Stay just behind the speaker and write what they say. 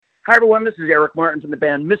Hi, everyone. This is Eric Martin from the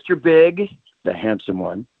band Mr. Big, the handsome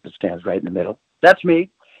one that stands right in the middle. That's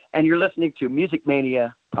me. And you're listening to Music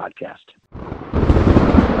Mania Podcast.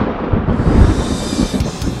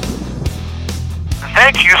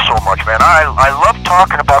 Thank you so much, man. I love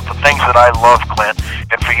talking about the things that I love, Clint.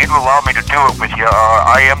 And for you to allow me to do it with you,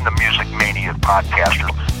 I am the Music Mania Podcaster.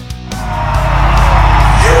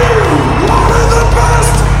 You wanted the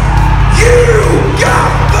best! You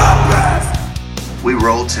got the best! We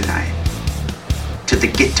roll tonight to the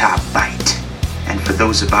guitar bite. And for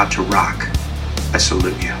those about to rock, I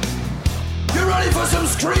salute you. You ready for some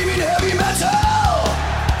screaming heavy metal?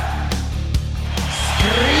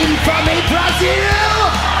 Scream for me,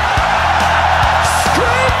 Brazil!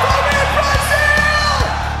 Scream for me,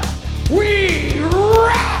 Brazil! We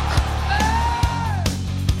rock!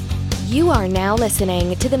 You are now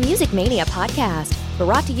listening to the Music Mania Podcast,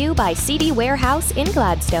 brought to you by CD Warehouse in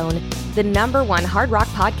Gladstone, the #1 hard rock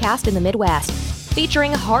podcast in the Midwest,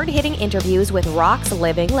 featuring hard-hitting interviews with rock's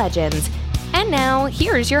living legends. And now,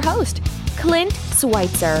 here's your host, Clint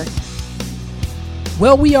Schweitzer.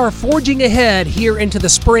 Well, we are forging ahead here into the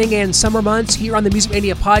spring and summer months here on the Music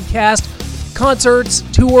Mania Podcast. Concerts,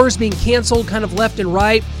 tours being canceled kind of left and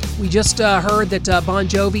right. We just heard that Bon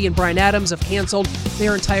Jovi and Bryan Adams have canceled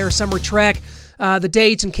their entire summer trek. The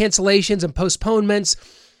dates and cancellations and postponements,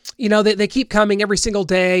 you know, they keep coming every single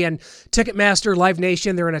day, and Ticketmaster, Live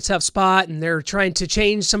Nation, they're in a tough spot, and they're trying to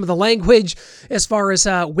change some of the language as far as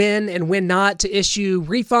when and when not to issue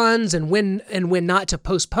refunds and when not to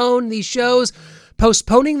postpone these shows.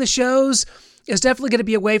 Postponing the shows is definitely going to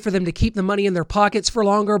be a way for them to keep the money in their pockets for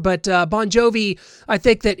longer, but Bon Jovi, I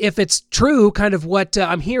think that if it's true, kind of what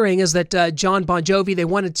I'm hearing is that John Bon Jovi, they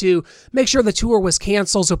wanted to make sure the tour was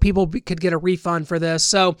canceled so people could get a refund for this.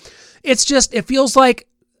 So it's just, it feels like,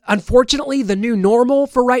 unfortunately, the new normal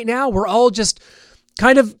for right now. We're all just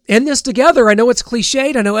kind of in this together. I know it's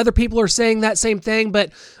cliched. I know other people are saying that same thing,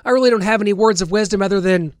 but I really don't have any words of wisdom other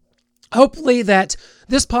than hopefully that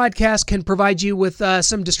this podcast can provide you with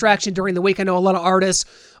some distraction during the week. I know a lot of artists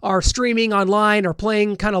are streaming online or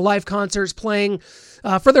playing kind of live concerts, playing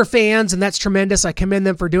for their fans, and that's tremendous. I commend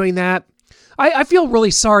them for doing that. I feel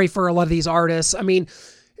really sorry for a lot of these artists. I mean,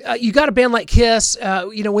 you got a band like Kiss,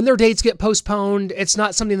 when their dates get postponed, it's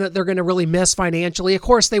not something that they're going to really miss financially. Of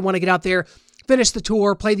course, they want to get out there, finish the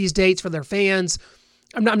tour, play these dates for their fans.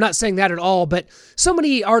 I'm not saying that at all, but so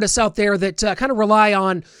many artists out there that kind of rely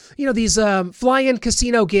on, these fly-in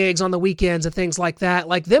casino gigs on the weekends and things like that.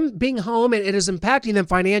 Like them being home, it is impacting them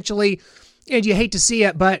financially, and you hate to see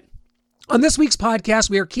it, but on this week's podcast,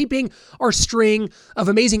 we are keeping our string of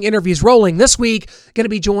amazing interviews rolling. This week, going to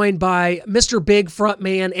be joined by Mr. Big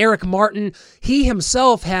frontman Eric Martin. He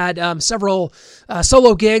himself had several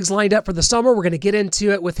solo gigs lined up for the summer. We're going to get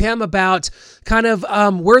into it with him about kind of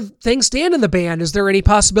where things stand in the band. Is there any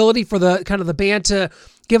possibility for the band to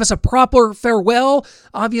give us a proper farewell?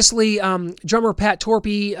 Obviously, drummer Pat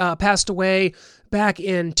Torpey passed away back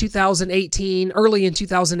in 2018, early in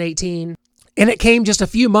 2018. And it came just a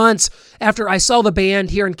few months after I saw the band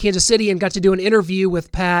here in Kansas City and got to do an interview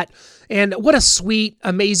with Pat. And what a sweet,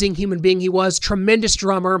 amazing human being he was. Tremendous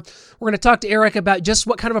drummer. We're going to talk to Eric about just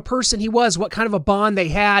what kind of a person he was, what kind of a bond they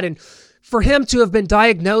had. And for him to have been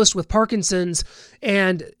diagnosed with Parkinson's,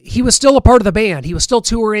 and he was still a part of the band. He was still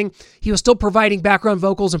touring. He was still providing background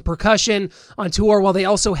vocals and percussion on tour, while they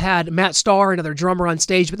also had Matt Starr, another drummer, on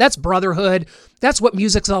stage. But that's brotherhood. That's what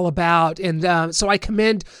music's all about. And so I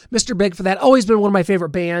commend Mr. Big for that. Always been one of my favorite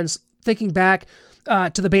bands. Thinking back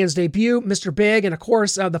to the band's debut, Mr. Big, and of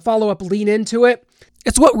course the follow-up Lean Into It.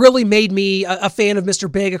 It's what really made me a fan of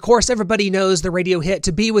Mr. Big. Of course, everybody knows the radio hit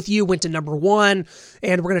To Be With You went to #1,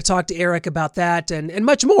 and we're going to talk to Eric about that and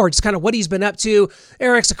much more, just kind of what he's been up to.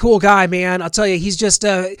 Eric's a cool guy, man. I'll tell you, he's just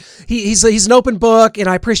he's an open book, and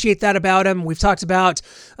I appreciate that about him. We've talked about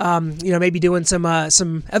maybe doing some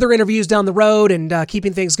other interviews down the road and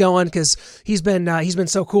keeping things going, because he's been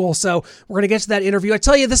so cool. So we're going to get to that interview. I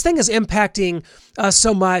tell you, this thing is impacting us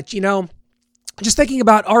so much, Just thinking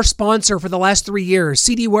about our sponsor for the last 3 years,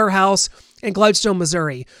 CD Warehouse in Gladstone,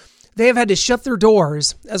 Missouri. They have had to shut their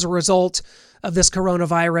doors as a result of this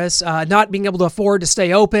coronavirus, not being able to afford to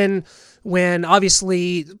stay open when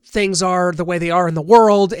obviously things are the way they are in the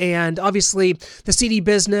world, and obviously the CD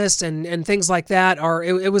business and things like that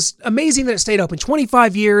it was amazing that it stayed open.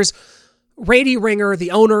 25 years. Randy Ringer,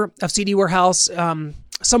 the owner of CD Warehouse,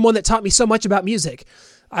 someone that taught me so much about music.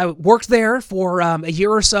 I worked there for a year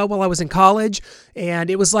or so while I was in college, and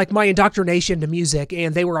it was like my indoctrination to music,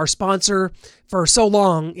 and they were our sponsor for so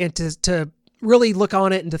long, and to really look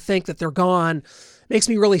on it and to think that they're gone makes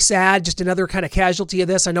me really sad. Just another kind of casualty of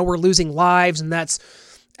this. I know we're losing lives, and that's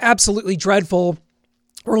absolutely dreadful.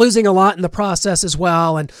 We're losing a lot in the process as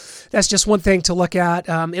well, and that's just one thing to look at.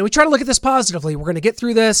 And we try to look at this positively. We're going to get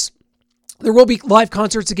through this. There will be live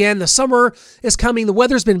concerts again. The summer is coming. The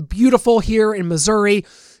weather's been beautiful here in Missouri.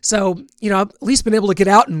 So, I've at least been able to get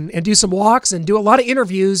out and do some walks and do a lot of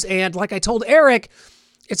interviews. And like I told Eric,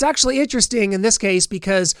 it's actually interesting in this case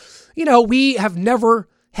because, we have never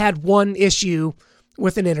had one issue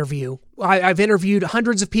with an interview. I've interviewed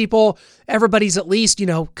hundreds of people. Everybody's at least,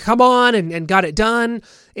 come on and got it done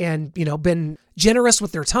and, been generous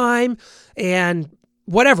with their time and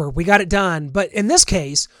whatever, we got it done. But in this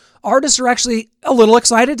case, artists are actually a little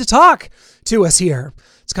excited to talk to us here.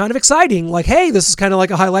 It's kind of exciting. Like, hey, this is kind of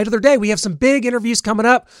like a highlight of their day. We have some big interviews coming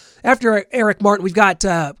up. After Eric Martin, we've got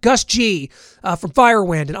Gus G from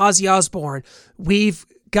Firewind and Ozzy Osbourne. We've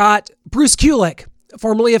got Bruce Kulick,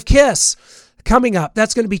 formerly of Kiss, coming up.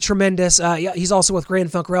 That's going to be tremendous. He's also with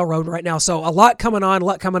Grand Funk Railroad right now. So a lot coming on, a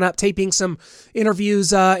lot coming up, taping some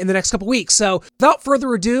interviews in the next couple weeks. So without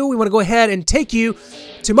further ado, we want to go ahead and take you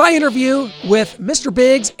to my interview with Mr.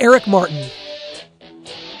 Big's Eric Martin.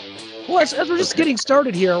 Well, as we're just getting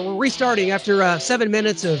started here, we're restarting after 7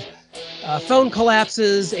 minutes of phone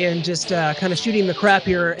collapses and just kind of shooting the crap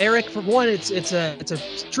here. Eric, for one, it's a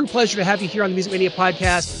true pleasure to have you here on the Music Mania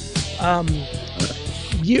podcast.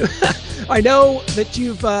 I know that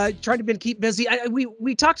you've tried to keep busy.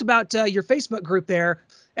 We talked about your Facebook group there.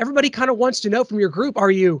 Everybody kind of wants to know from your group,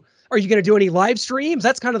 are you going to do any live streams?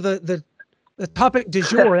 That's kind of the topic du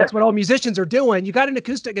jour. That's what all musicians are doing. You got an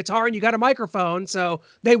acoustic guitar and you got a microphone, so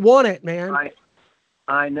they want it, man.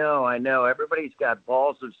 I know. Everybody's got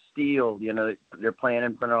balls of steel. They're playing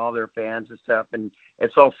in front of all their fans and stuff, and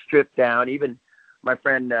it's all stripped down. Even my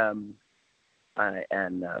friend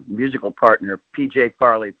and musical partner PJ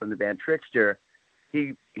Farley from the band Trickster,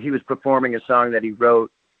 he was performing a song that he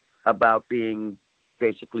wrote about being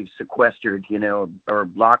basically sequestered, or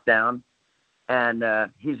locked down,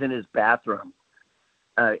 and he's in his bathroom.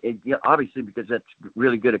 Obviously because that's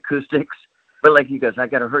really good acoustics, but like he goes, I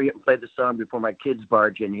got to hurry up and play the song before my kids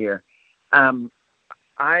barge in here. To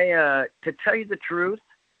tell you the truth,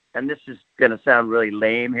 and this is going to sound really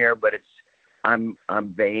lame here, but I'm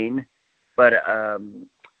vain. But I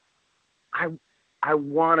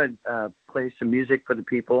want to play some music for the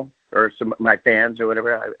people or my fans or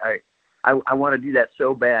whatever. I want to do that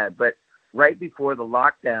so bad. But right before the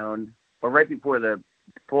lockdown, or right before the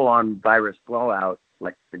full-on virus blowout,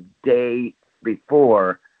 like the day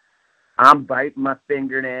before, I'm biting my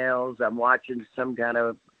fingernails. I'm watching some kind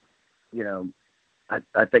of,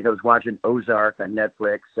 I think I was watching Ozark on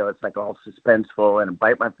Netflix, so it's like all suspenseful, and I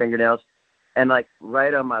bite my fingernails. And like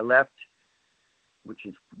right on my left, which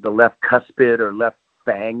is the left cuspid or left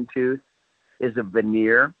fang tooth, is a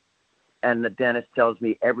veneer. And the dentist tells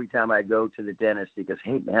me every time I go to the dentist, he goes,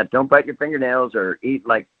 hey, man, don't bite your fingernails or eat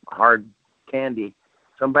like hard candy.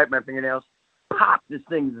 So I bite my fingernails, pop, this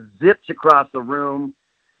thing zips across the room,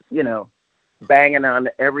 banging on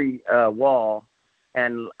every wall.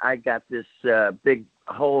 And I got this big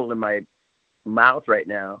hole in my mouth right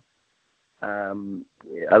now. I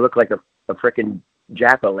look like a frickin'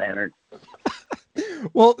 jack-o'-lantern.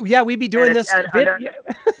 Well, yeah, we'd be doing this. I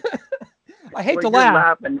hate to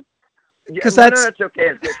laugh. Because it's okay.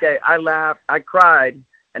 It's okay. I laughed. I cried,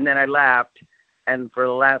 and then I laughed. And for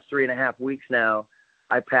the last 3.5 weeks now,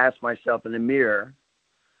 I pass myself in the mirror,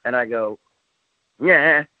 and I go,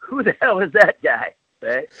 yeah, who the hell is that guy?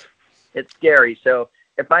 Right? It's scary. So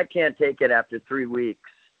if I can't take it after 3 weeks,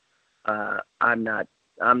 I'm not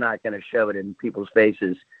going to shove it in people's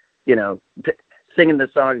faces. Singing the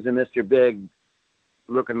songs of Mr. Big,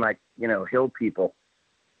 looking like, hill people.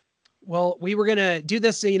 Well, we were going to do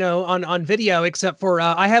this, on video, except for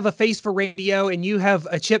I have a face for radio and you have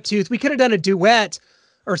a chipped tooth. We could have done a duet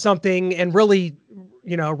or something and really,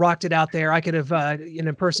 rocked it out there. I could have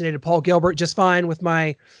impersonated Paul Gilbert just fine with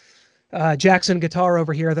my Jackson guitar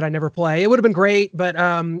over here that I never play. It would have been great, but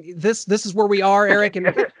this is where we are, Eric,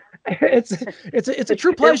 and it's a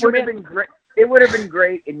true pleasure. It would have been great. It would have been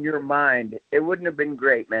great in your mind. It wouldn't have been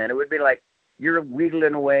great, man. It would be like you're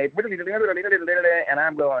wheedling away, and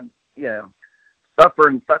I'm going, suffer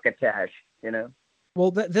and fuckatash,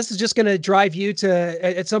 Well, this is just going to drive you to,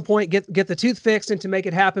 at some point, get the tooth fixed and to make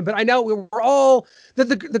it happen. But I know we're all, the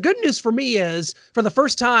good news for me is, for the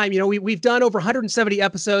first time, we've done over 170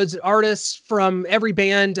 episodes, artists from every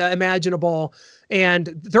band imaginable, and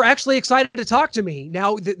they're actually excited to talk to me.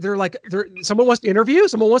 Now they're like, someone wants to interview,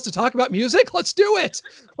 someone wants to talk about music, let's do it.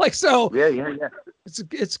 Like, so yeah.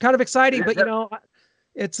 It's kind of exciting, but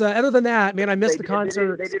it's other than that, man, I missed the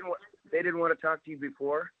concert. They didn't want to talk to you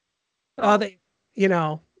before.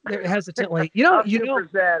 hesitantly. How super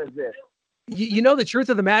sad is this? The truth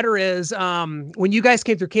of the matter is, when you guys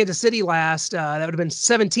came through Kansas City last, that would have been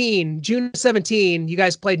June 17, you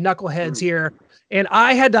guys played Knuckleheads here. And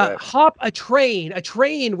I had to hop a train. A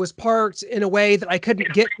train was parked in a way that I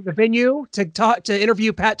couldn't get to the venue to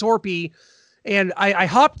interview Pat Torpey. And I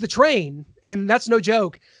hopped the train, and that's no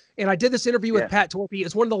joke. And I did this interview with Pat Torpey.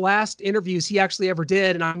 It's one of the last interviews he actually ever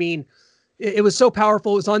did. And I mean, it was so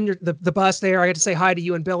powerful. It was on the bus there. I got to say hi to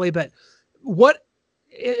you and Billy, but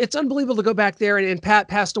it's unbelievable to go back there. And Pat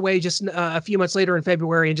passed away just a few months later in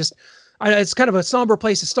February. And it's kind of a somber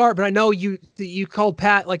place to start, but I know you called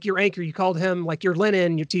Pat like your anchor. You called him like your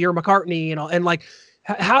Lennon to your McCartney and like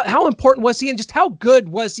how important was he and just how good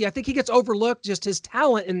was he? I think he gets overlooked, just his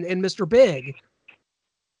talent in Mr. Big.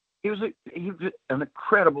 He was an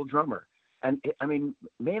incredible drummer. And I mean,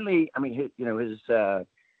 mainly, I mean,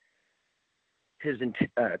 his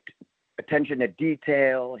attention to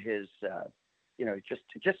detail, his,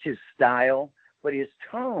 just his style, but his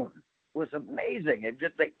tone was amazing. It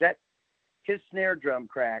just like that, his snare drum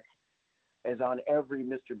crack is on every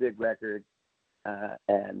Mr. Big record.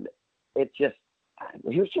 And it just,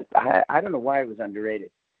 he was just, I don't know why it was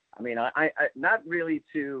underrated. I mean, I not really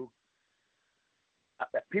to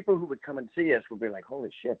people who would come and see us would be like, holy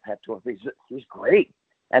shit, Pat Torpey, he's great.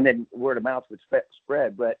 And then word of mouth would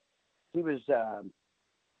spread, but he was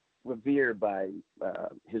revered by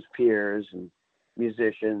his peers and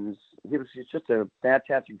musicians. He's just a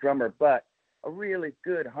fantastic drummer, but a really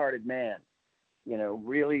good-hearted man.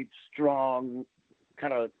 Really strong,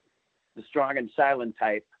 kind of the strong and silent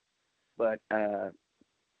type. But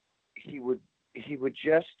he would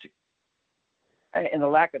just, and the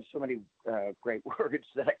lack of so many great words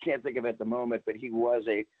that I can't think of at the moment, but he was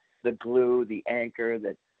the glue, the anchor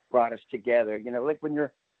that brought us together. Like when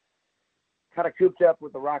you're kind of cooped up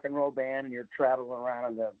with the rock and roll band and you're traveling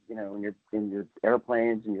around in your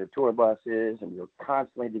airplanes and your tour buses and you're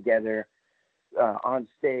constantly together on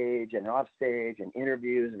stage and off stage and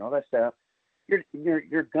interviews and all that stuff,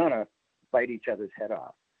 you're gonna bite each other's head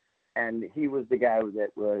off. And he was the guy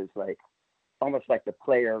that was like almost like the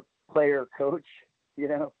player coach, He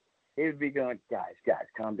would be going, guys,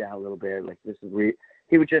 calm down a little bit. Like this is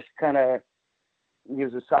he would just he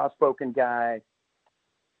was a soft-spoken guy.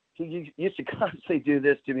 He used to constantly do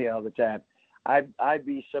this to me all the time. I'd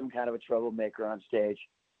be some kind of a troublemaker on stage,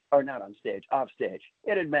 or not on stage, off stage.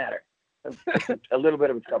 It didn't matter. A little bit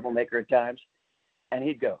of a troublemaker at times. And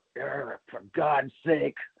he'd go, for God's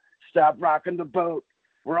sake, stop rocking the boat.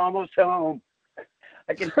 We're almost home.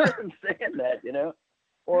 I can hear him saying that,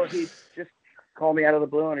 Or he'd just call me out of the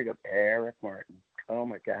blue and he'd go, Eric Martin. Oh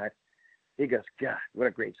my God. He goes, God, what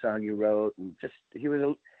a great song you wrote. And just, he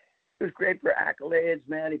was great for accolades,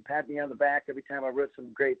 man. He'd pat me on the back every time I wrote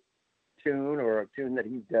some great tune or a tune that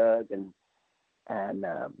he dug. And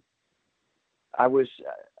I was,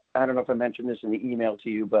 I don't know if I mentioned this in the email to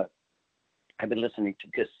you, but I've been listening to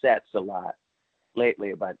cassettes a lot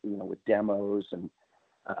lately about, with demos and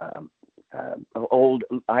old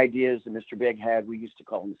ideas that Mr. Big had. We used to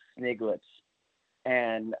call them sniglets.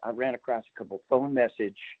 And I ran across a couple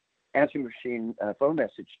answering machine phone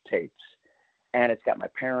message tapes. And it's got my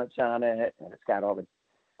parents on it, and it's got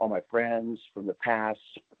all my friends from the past,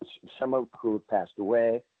 some of who have passed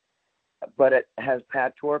away. But it has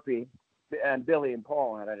Pat Torpey and Billy and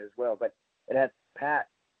Paul on it as well. But it has Pat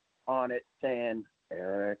on it saying,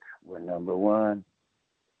 Eric, we're number one.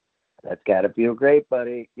 That's got to feel great,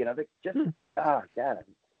 buddy. Just, oh, God.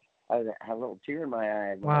 I had a little tear in my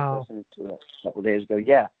eye when I was listening to it a couple of days ago.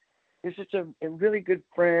 Yeah. He's just a really good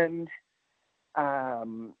friend.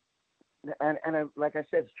 And like I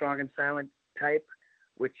said, strong and silent type,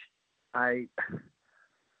 which I've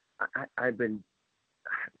been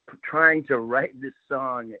trying to write this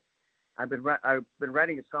song. I've been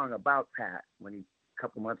writing a song about Pat a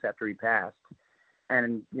couple months after he passed,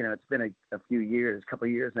 and it's been a couple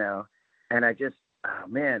of years now, and I just, oh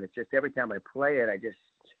man, it's just every time I play it,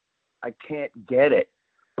 I can't get it.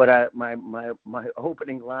 But my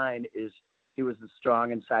opening line is, he was the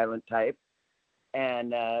strong and silent type,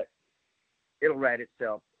 and it'll write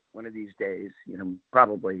itself one of these days,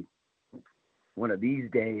 probably one of these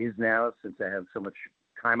days now, since I have so much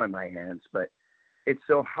time on my hands. But it's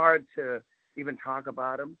so hard to even talk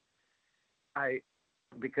about him.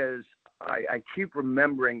 Because I keep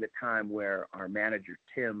remembering the time where our manager,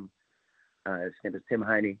 Tim, his name is Tim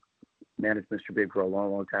Heine, managed Mr. Big for a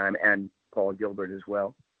long, long time, and Paul Gilbert as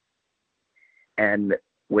well. And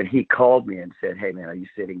when he called me and said, hey man, are you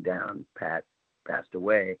sitting down? Pat passed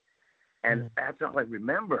away. And that's all I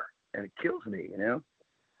remember. And it kills me,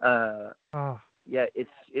 yeah,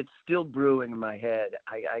 it's still brewing in my head.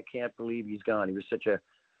 I can't believe he's gone. He was such a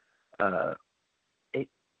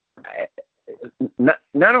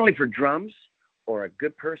not only for drums or a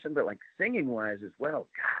good person, but like singing wise as well.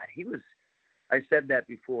 God, he was. I said that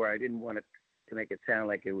before. I didn't want it to make it sound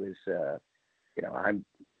like it was,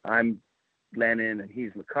 I'm Lennon and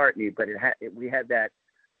he's McCartney, but we had that,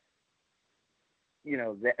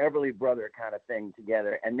 the Everly brother kind of thing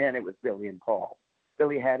together. And then it was Billy and Paul.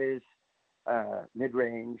 Billy had his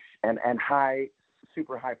mid-range and high,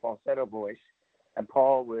 super high falsetto voice, and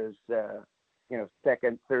Paul was,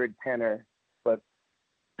 second, third tenor. But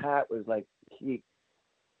Pat was like we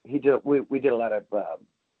did a lot of.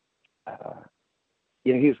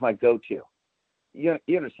 He was my go-to. You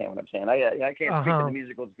understand what I'm saying? I can't speak to the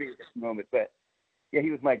musical speak at this moment, but yeah,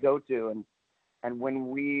 he was my go-to. And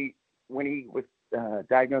when he was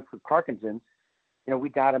diagnosed with Parkinson's, we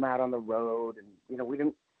got him out on the road, and we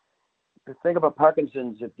didn't. The thing about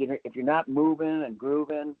Parkinson's, if you're not moving and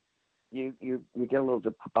grooving, you get a little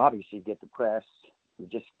obviously you get depressed. You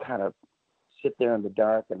just kind of sit there in the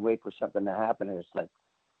dark and wait for something to happen. And it's like,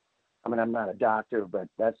 I'm not a doctor, but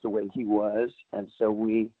that's the way he was. And so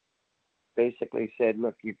we basically said,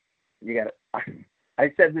 look, you got to,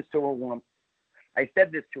 I said this to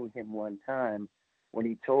him one time when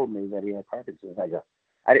he told me that he had Parkinson's. I go,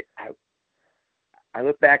 I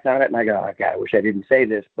look back on it and I go, oh, God, I wish I didn't say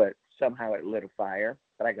this, but somehow it lit a fire.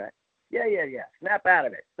 But I go, yeah. Snap out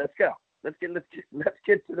of it. Let's go. Let's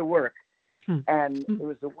get to the work. And it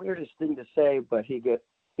was the weirdest thing to say, but he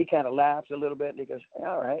kind of laughs a little bit and he goes,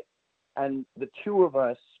 all right. And the two of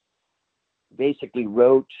us basically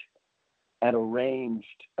wrote and arranged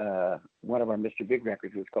one of our Mr. Big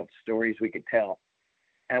records. It was called Stories We Could Tell.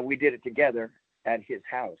 And we did it together at his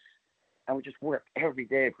house. And we just worked every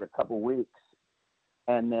day for a couple of weeks.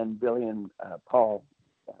 And then Billy and Paul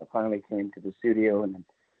finally came to the studio and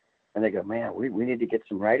they go, man, we need to get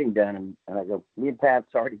some writing done. And I go, me and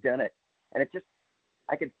Pat's already done it. And it just,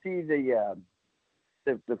 I could see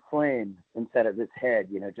the flame inside of his head,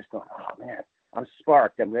 just going, oh man, I'm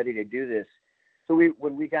sparked. I'm ready to do this. So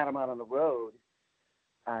when we got him out on the road,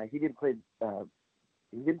 he didn't play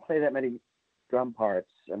that many drum parts.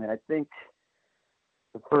 I mean, I think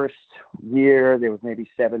the first year there was maybe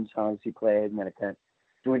 7 songs he played, and then it kind of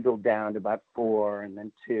dwindled down to about 4, and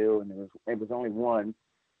then 2, and it was only 1.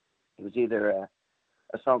 It was either a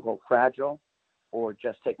song called Fragile or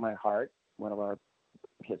Just Take My Heart, one of our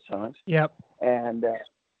hit songs. Yep. And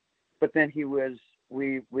but then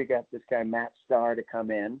we got this guy Matt Starr to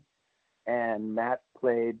come in, and Matt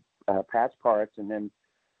played Pat's parts, and then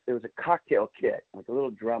there was a cocktail kit, like a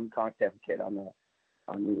little drum cocktail kit on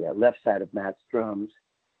the left side of Matt's drums,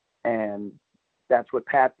 and that's what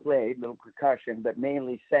Pat played, little percussion, but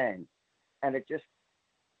mainly sang. And it just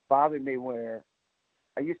bothered me where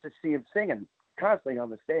I used to see him singing constantly on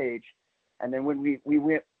the stage, and then when we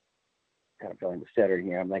went, kind of feeling the stutter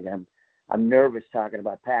here, I'm like, I'm nervous talking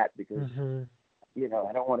about Pat because, I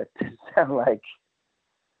don't want it to sound like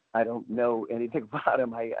I don't know anything about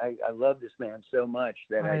him. I love this man so much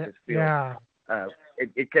that I just feel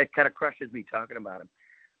it kind of crushes me talking about him.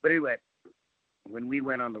 But anyway, when we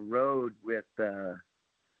went on the road with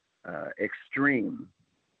Extreme,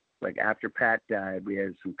 like after Pat died, we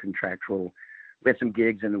had some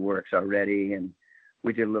gigs in the works already, and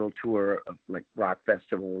we did a little tour of like rock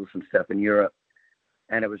festivals and stuff in Europe.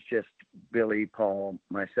 And it was just Billy, Paul,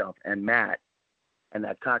 myself, and Matt. And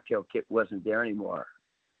that cocktail kit wasn't there anymore.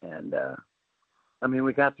 And,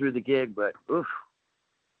 we got through the gig, but oof.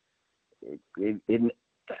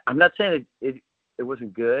 I'm not saying it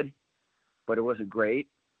wasn't good, but it wasn't great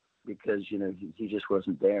because, he just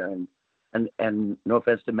wasn't there. And no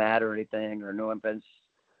offense to Matt or anything, or no offense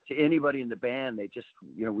to anybody in the band. They just,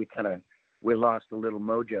 we lost a little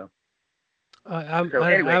mojo.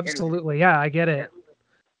 Absolutely. Yeah, I get it.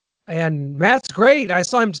 And Matt's great. I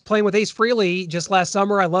saw him playing with Ace Frehley just last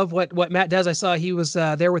summer. I love what Matt does. I saw he was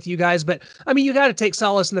there with you guys. But, you got to take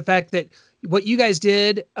solace in the fact that what you guys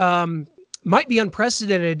did might be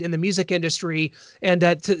unprecedented in the music industry. And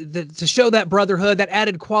to show that brotherhood, that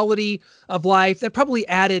added quality of life, that probably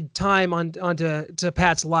added time onto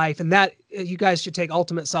Pat's life. And that you guys should take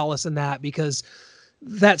ultimate solace in that because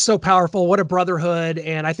that's so powerful. What a brotherhood.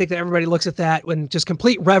 And I think that everybody looks at that with just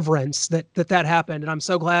complete reverence that happened. And I'm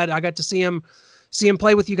so glad I got to see him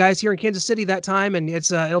play with you guys here in Kansas City that time. And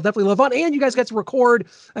it'll definitely live on. And you guys got to record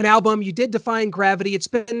an album. You did Defying Gravity. It's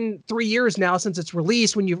been 3 years now since it's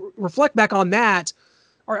released. When you reflect back on that,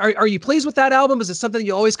 are you pleased with that album? Is it something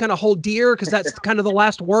you always kind of hold dear? Cause that's kind of the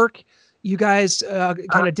last work you guys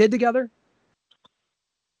kind of did together.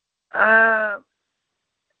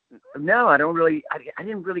 No, I don't really. I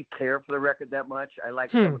didn't really care for the record that much. I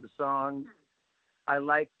liked some of the songs. I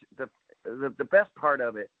liked the best part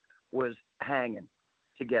of it was hanging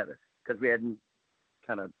together because we hadn't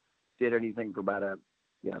kind of did anything for about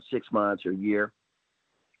 6 months or a year,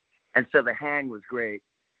 and so the hang was great.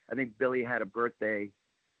 I think Billy had a birthday.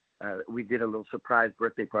 We did a little surprise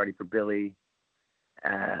birthday party for Billy,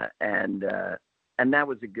 and that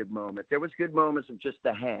was a good moment. There was good moments of just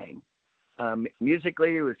the hang.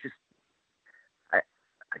 Musically, it was just, I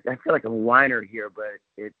feel like I'm a whiner here, but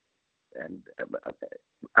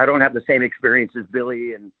I don't have the same experience as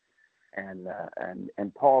Billy and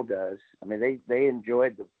Paul does. I mean, they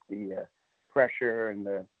enjoyed the pressure and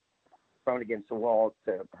the thrown against the wall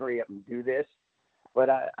to hurry up and do this, but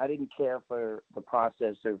I didn't care for the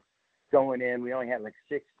process of going in. We only had like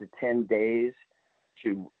 6 to 10 days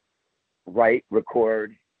to write,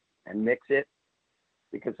 record, and mix it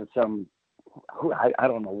because of I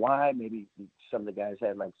don't know why. Maybe some of the guys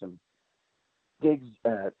had like some gigs,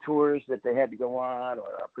 tours that they had to go on,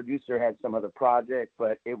 or our producer had some other project.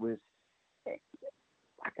 But it was,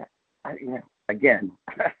 again,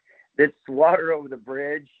 it's water over the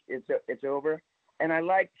bridge. It's over. And I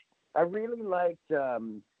really liked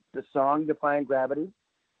the song "Defying Gravity."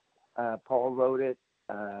 Paul wrote it.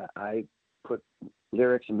 I put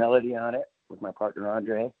lyrics and melody on it with my partner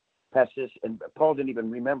Andre Pestis, and Paul didn't even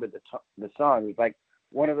remember the song. It was like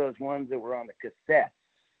one of those ones that were on the cassette,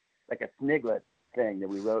 like a Sniglet thing that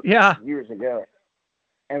we wrote years ago.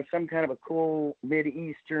 And some kind of a cool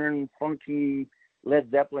Mid-Eastern, funky Led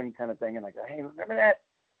Zeppelin kind of thing. And I go, hey, remember that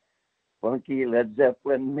funky Led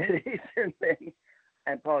Zeppelin Mid-Eastern thing?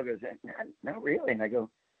 And Paul goes, not really. And I go,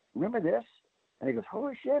 remember this? And he goes,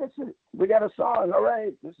 holy shit, we got a song. All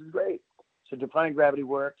right, this is great. So Defying Gravity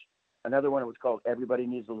worked. Another one was called Everybody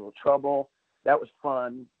Needs a Little Trouble. That was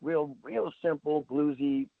fun. Real simple,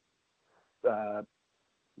 bluesy,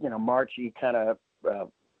 marchy kind of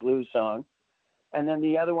blues song. And then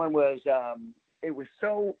the other one was, it was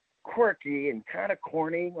so quirky and kind of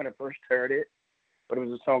corny when I first heard it, but it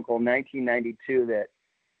was a song called 1992 that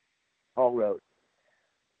Paul wrote.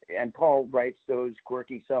 And Paul writes those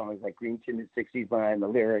quirky songs like Green Tinted 60s Vine, the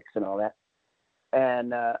lyrics and all that.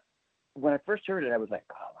 And when I first heard it, I was like,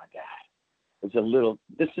 oh my God, it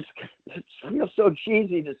feels so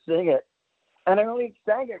cheesy to sing it. And I only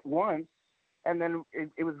sang it once, and then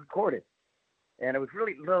it was recorded. And it was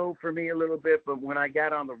really low for me a little bit, but when I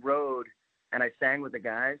got on the road and I sang with the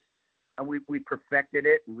guys, and we perfected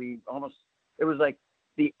it, and it was like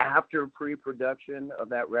the after pre-production of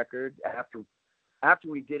that record. After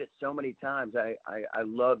we did it so many times, I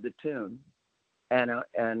loved the tune, and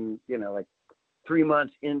like 3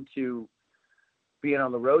 months into being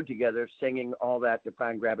on the road together, singing all that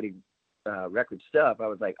Defying Gravity record stuff, I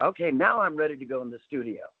was like, okay, now I'm ready to go in the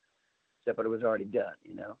studio. Except, but it was already done,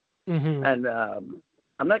 Mm-hmm. And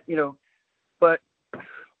I'm not, but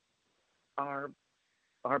our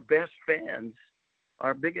best fans,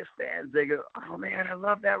 our biggest fans, they go, oh man, I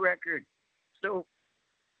love that record. So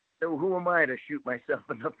who am I to shoot myself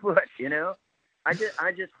in the foot? I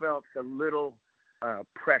just felt a little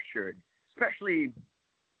pressured, especially.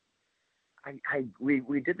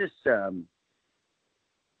 We did this.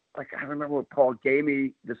 Like I remember when Paul gave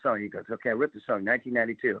me the song. He goes, "Okay, I wrote the song,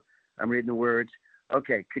 1992. I'm reading the words.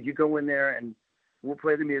 Okay, could you go in there and we'll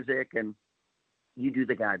play the music and you do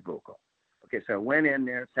the guide vocal?" Okay, so I went in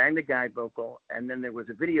there, sang the guide vocal, and then there was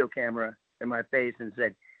a video camera in my face and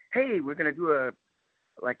said, "Hey, we're gonna do a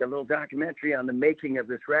little documentary on the making of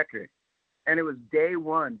this record." And it was day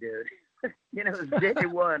one, dude. It was day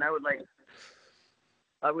one. I was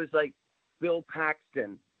like Bill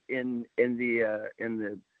Paxton in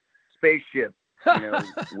the spaceship,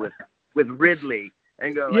 with Ridley,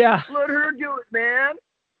 and go, let her do it, man.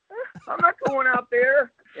 I'm not going out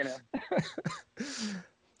there,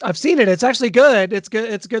 I've seen it. It's actually good. It's good.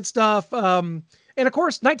 It's good stuff. And of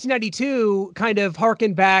course, 1992 kind of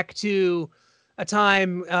harkened back to a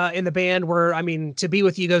time in the band where, To Be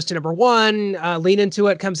With You goes to number one, Lean Into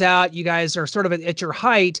It comes out. You guys are sort of at your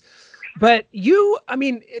height. But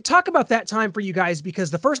talk about that time for you guys, because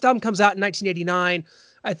the first album comes out in 1989.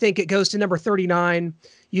 I think it goes to number 39.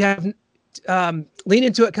 You have Lean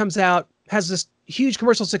Into It comes out, has this huge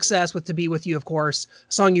commercial success with To Be With You, of course,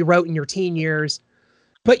 a song you wrote in your teen years.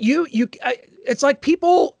 But it's like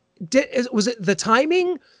people was it the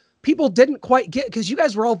timing? People didn't quite get, because you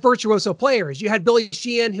guys were all virtuoso players. You had Billy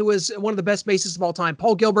Sheehan, who was one of the best bassists of all time,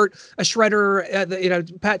 Paul Gilbert, a shredder,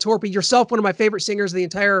 Pat Torpey, yourself, one of my favorite singers of the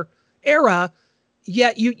entire era.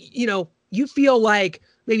 Yet you feel like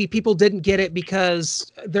maybe people didn't get it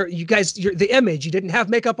because the image, you didn't have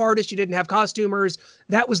makeup artists, you didn't have costumers.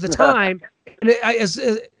 That was the time. And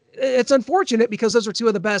it's unfortunate because those are two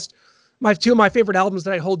of my favorite albums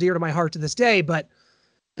that I hold dear to my heart to this day. But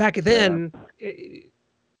back then,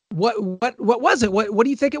 what was it? What do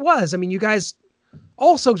you think it was? I mean, you guys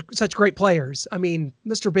also such great players. I mean,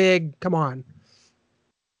 Mr. Big, come on.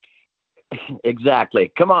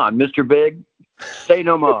 Exactly. Come on, Mr. Big, say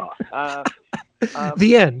no more.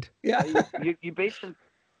 The end. Yeah. You basically,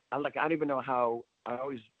 I don't even know how. I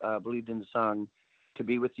always believed in the song "To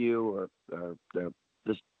Be With You" or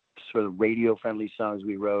this sort of radio friendly songs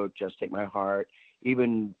we wrote. "Just Take My Heart."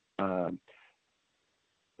 Even the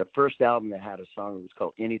first album that had a song that was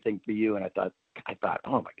called "Anything for You," and I thought,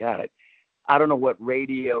 oh my God, I don't know what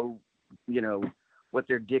radio, what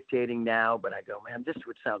they're dictating now, but I go, man, this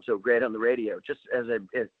would sound so great on the radio. Just as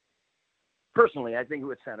personally, I think it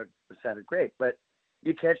would sounded great. But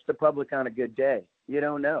you catch the public on a good day. You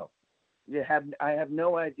don't know. I have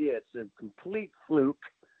no idea. It's a complete fluke.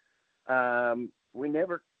 We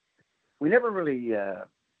never really.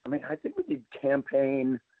 I think we did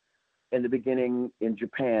campaign in the beginning in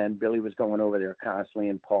Japan. Billy was going over there constantly,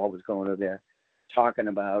 and Paul was going over there talking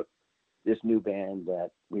about this new band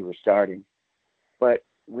that we were starting. But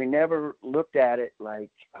we never looked at it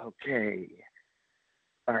like, okay,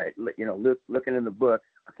 all right, looking in the book,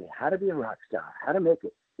 okay, how to be a rock star, how to make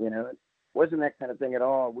it, it wasn't that kind of thing at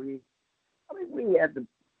all.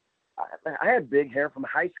 I had big hair from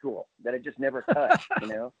high school that I just never cut,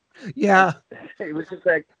 Yeah. It was just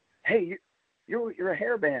like, hey, you're a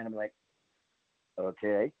hair band. I'm like,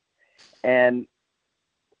 okay. And,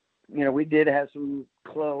 we did have some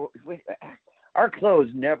clothes. Our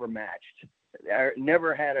clothes never matched.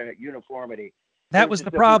 Never had a uniformity. That was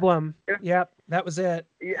the problem. Yep, that was it.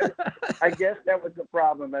 Yeah, I guess that was the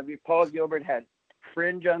problem. I mean, Paul Gilbert had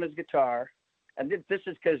fringe on his guitar, and this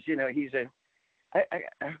is because he's I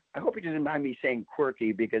hope he doesn't mind me saying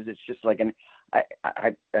quirky, because it's just like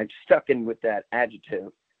I stuck in with that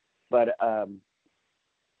adjective, but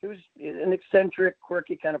he was an eccentric,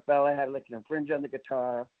 quirky kind of fella. Had fringe on the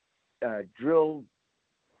guitar, drill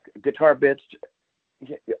guitar bits.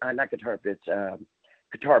 Not guitar bits,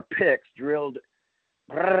 guitar picks drilled.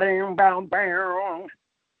 The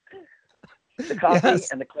coffee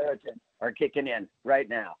and the Claritin are kicking in right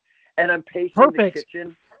now. And I'm pacing the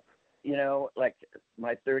kitchen, like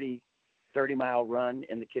my 30-mile run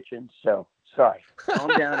in the kitchen. So, sorry. Calm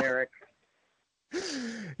down, Eric.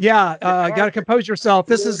 Yeah, got to compose yourself.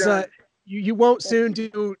 This is... You won't soon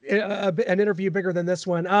do an interview bigger than this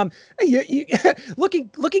one. You looking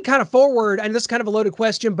kind of forward, and this is kind of a loaded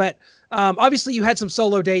question, but obviously you had some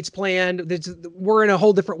solo dates planned. We're in a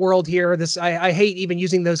whole different world here. I hate even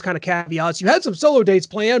using those kind of caveats. You had some solo dates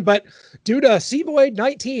planned, but due to Seaboyd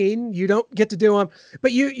 19, you don't get to do them.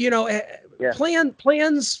 But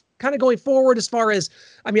plans kind of going forward as far as,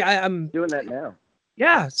 I'm doing that now.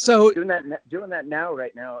 Yeah, so doing that now,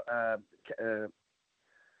 right now.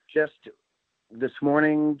 Just this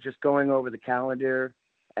morning, just going over the calendar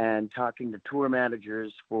and talking to tour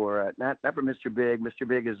managers for not for Mr. Big. Mr.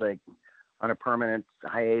 Big is like on a permanent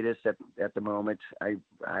hiatus at the moment. I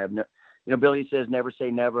have no, Billy says never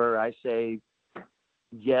say never. I say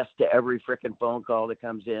yes to every freaking phone call that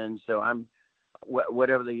comes in. So I'm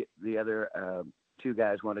whatever the other two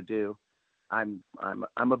guys want to do. I'm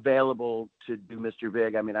available to do Mr.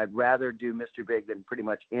 Big. I'd rather do Mr. Big than pretty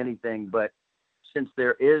much anything, but since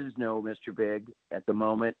there is no Mr. Big at the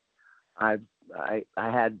moment, I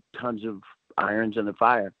had tons of irons in the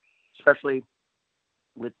fire, especially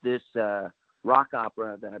with this rock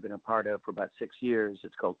opera that I've been a part of for about 6 years.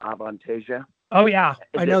 It's called Avantasia. Oh yeah,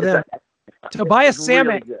 I know them. Tobias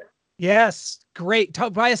Sammet. Really, yes, great.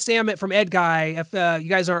 Tobias Sammet from Ed Guy, if you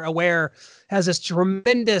guys aren't aware, has this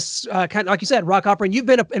tremendous kind of, like you said, rock opera, and you've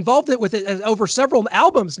been involved with it over several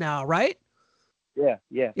albums now, right? Yeah.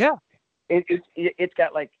 It's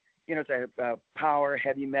got it's a power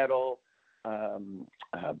heavy metal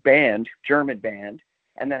band, German band,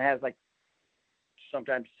 and then has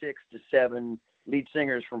sometimes 6 to 7 lead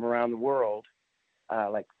singers from around the world,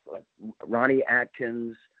 like Ronnie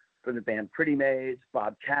Atkins from the band Pretty Maids,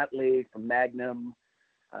 Bob Catley from Magnum,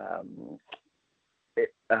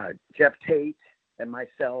 Jeff Tate and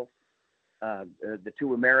myself, the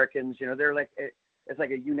two Americans. They're it's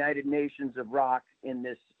like a United Nations of rock in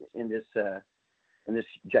this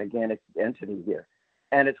gigantic entity here,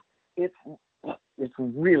 and it's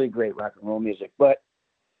really great rock and roll music. But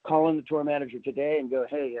calling the tour manager today and go,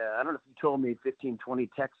 hey, I don't know if you told me 15, 20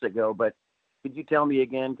 texts ago, but could you tell me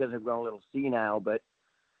again, because I've gone a little senile, but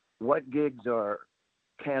what gigs are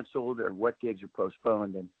canceled or what gigs are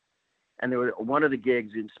postponed. And there was one of the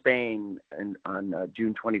gigs in Spain on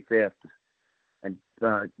June 25th and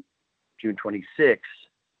June 26th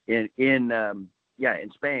in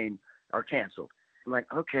Spain are canceled. I'm like,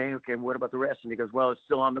 okay, what about the rest? And he goes, well, it's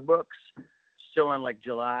still on the books, still on like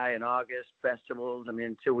July and August festivals. I mean,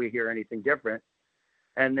 until we hear anything different.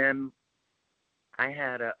 And then I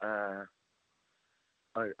had a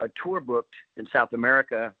tour booked in South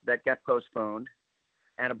America that got postponed,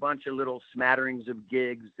 and a bunch of little smatterings of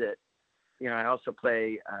gigs that, I also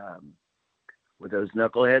play with those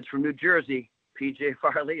knuckleheads from New Jersey, PJ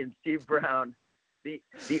Farley and Steve Brown, the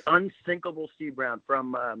unsinkable Steve Brown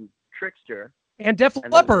from Trickster. And Def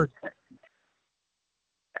Leppard.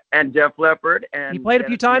 And Def Leppard. And he played a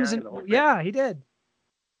few times. Yeah, he did.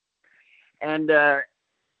 And the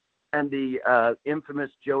infamous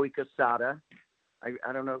Joey Casada. I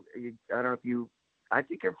don't know. I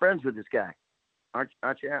think you're friends with this guy. Aren't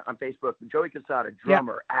you on Facebook? Joey Casada,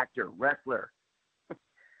 drummer, actor, wrestler,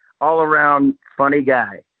 all around funny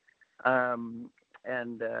guy, and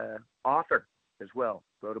author as well.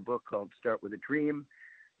 Wrote a book called Start with a Dream.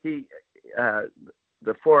 He,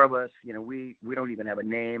 the four of us, we don't even have a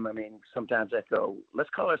name. I mean, sometimes I go, let's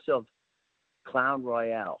call ourselves Clown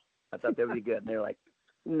Royale. I thought that would be good. And they're like,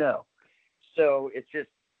 no. So it's just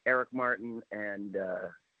Eric Martin and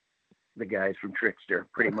the guys from Trickster,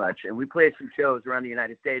 pretty much. And we played some shows around the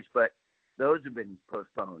United States, but those have been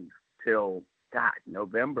postponed till,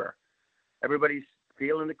 November. Everybody's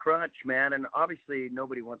feeling the crunch, man. And obviously I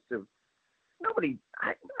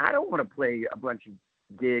don't want to play a bunch of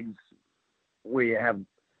gigs where you have,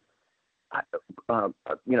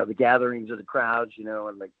 the gatherings of the crowds,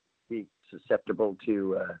 and like be susceptible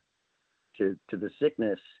to the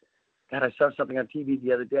sickness. God, I saw something on TV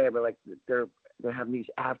the other day, but like they're having these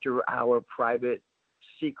after-hour private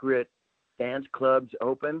secret dance clubs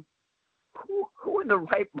open. Who in the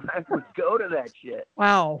right mind would go to that shit?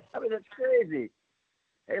 Wow. I mean, that's crazy.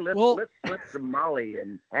 Hey, let's flip some Molly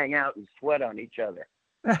and hang out and sweat on each other.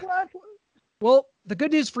 What? Well, the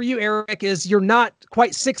good news for you, Eric, is you're not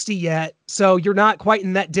quite 60 yet, so you're not quite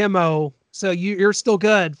in that demo. So you're still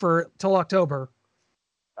good till October.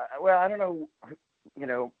 Well, I don't know.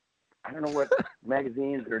 I don't know what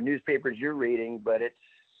magazines or newspapers you're reading, but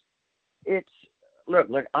it's look,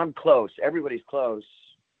 I'm close. Everybody's close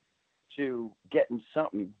to getting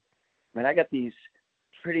something. I mean, I got these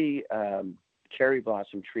pretty cherry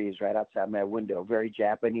blossom trees right outside my window, very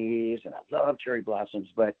Japanese, and I love cherry blossoms,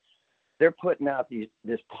 but they're putting out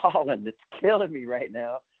this pollen that's killing me right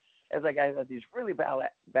now. It's like I have these really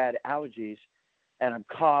bad allergies, and I'm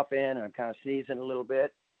coughing and I'm kind of sneezing a little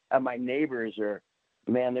bit. And my neighbors are,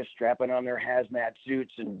 man, they're strapping on their hazmat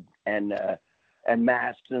suits and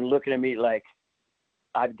masks and looking at me like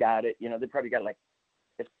I've got it. They probably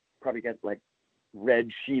got like red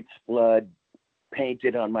sheep's blood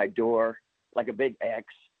painted on my door like a big X.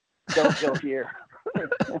 Don't go here.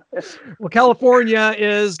 Well, California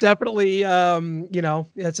is definitely,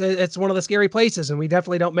 it's one of the scary places, and we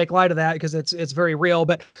definitely don't make light of that because it's very real.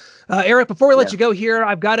 But Eric, before we let you go here,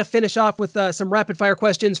 I've got to finish off with some rapid fire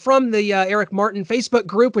questions from the Eric Martin Facebook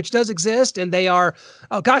group, which does exist, and they are,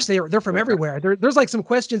 they're from everywhere. There's like some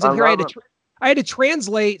questions in here. I had to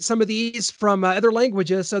translate some of these from other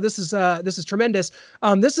languages, so this is tremendous.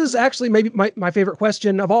 This is actually maybe my favorite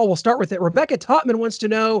question of all. We'll start with it. Rebecca Totman wants to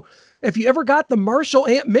know if you ever got the Marshall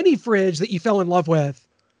Amp mini fridge that you fell in love with.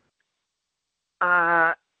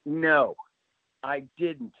 No, I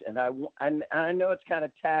didn't, and I know it's kind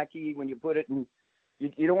of tacky when you put it in.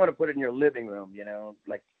 You don't want to put it in your living room,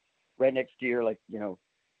 like right next to your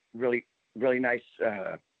really really nice.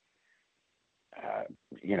 I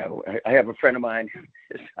have a friend of mine.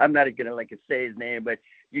 I'm not gonna say his name, but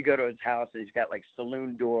you go to his house and he's got like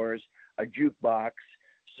saloon doors, a jukebox,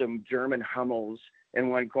 some German Hummels in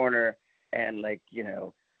one corner, and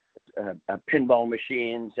pinball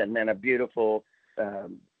machines, and then a beautiful,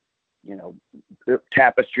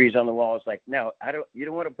 tapestries on the walls. Like, no, you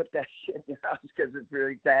don't want to put that shit in your house because it's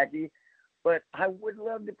really tacky. But I would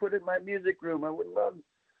love to put it in my music room. I would love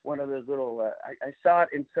one of those little. I saw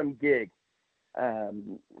it in some gig.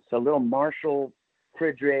 It's a little Marshall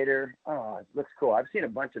refrigerator. Oh, it looks cool. I've seen a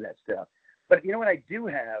bunch of that stuff. But what I do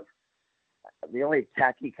have, the only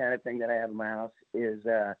tacky kind of thing that I have in my house is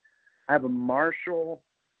I have a Marshall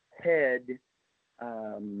head,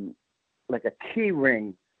 like a key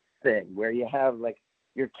ring thing where you have like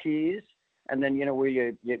your keys, and then where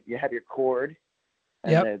you have your cord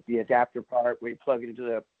and the adapter part where you plug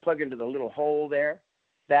into the little hole there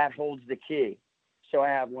that holds the key. So I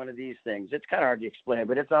have one of these things. It's kind of hard to explain,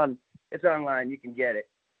 but it's online. You can get it.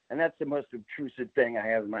 and that's the most obtrusive thing I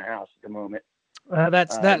have in my house at the moment.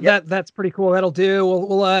 That's pretty cool. That'll do.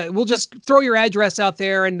 We'll just throw your address out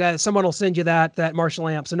there, and someone will send you that Marshall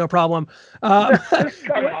amp. So no problem.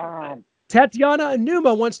 Come on. Tatiana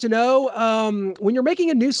Numa wants to know, when you're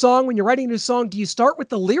making a new song, when you're writing a new song, do you start with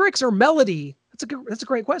the lyrics or melody? That's a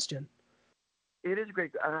great question. It is a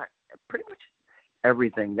great. Pretty much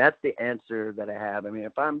everything. That's the answer that I have. I mean,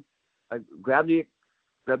 if I grab the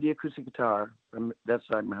acoustic guitar, that's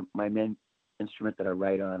my main instrument that I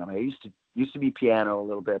write on. I used to be piano a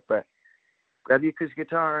little bit, but grab the acoustic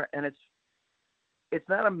guitar, and it's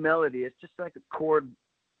not a melody. It's just like a chord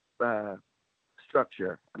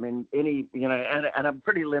structure. I mean, and I'm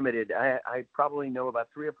pretty limited. I probably know about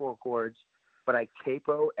 3 or 4 chords, but I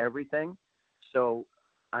capo everything, so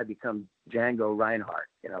I become Django Reinhardt,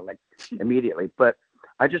 like immediately. But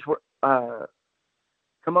I just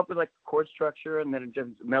come up with like chord structure, and then just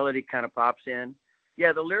melody kind of pops in.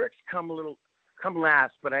 Yeah, the lyrics come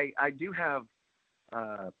last, but I do have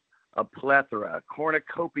a plethora, a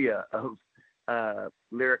cornucopia of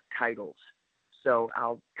lyric titles. So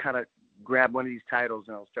I'll kind of grab one of these titles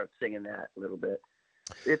and I'll start singing that a little bit.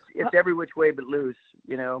 It's every which way but loose,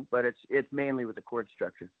 but it's mainly with the chord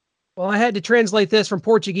structure. Well, I had to translate this from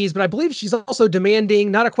Portuguese, but I believe she's also demanding,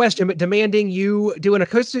 not a question, but demanding you do an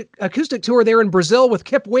acoustic tour there in Brazil with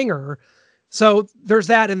Kip Winger. So there's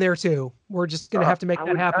that in there too. We're just going to have to make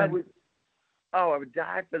that happen. I would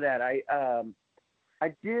die for that.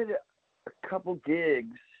 I did a couple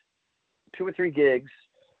gigs, 2 or 3 gigs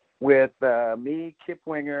with me, Kip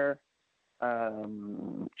Winger,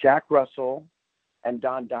 Jack Russell, and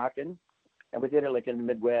Don Dokken, and we did it like in the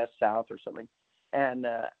Midwest, South or something. And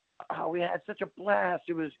we had such a blast.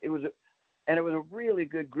 It was a really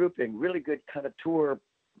good grouping, really good kind of tour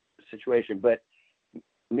situation. But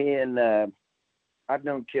me and I've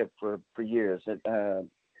known Kip for years.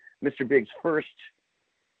 Mr. Big's first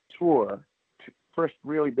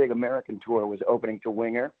really big American tour was opening to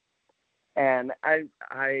Winger, and I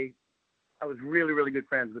was really, really good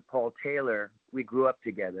friends with Paul Taylor. We grew up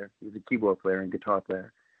together. He was a keyboard player and guitar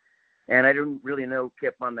player. And I didn't really know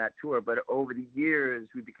Kip on that tour, but over the years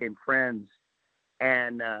we became friends.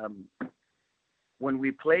 And when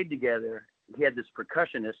we played together, he had this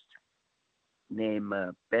percussionist named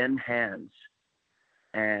Ben Hands.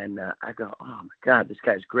 And I go, oh my God, this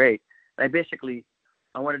guy's great. And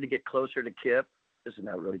I wanted to get closer to Kip. This is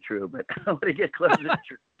not really true, but I wanted to get closer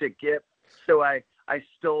to Kip. So I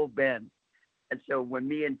stole Ben. And so when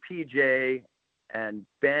me and PJ and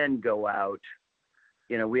Ben go out,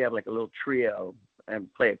 we have like a little trio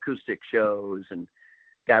and play acoustic shows. And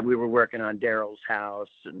God, we were working on Daryl's house,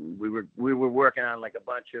 and we were working on like a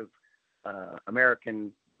bunch of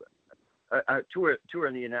American tour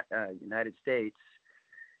in the United States.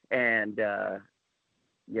 And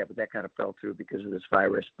but that kind of fell through because of this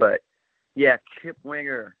virus. But yeah, Kip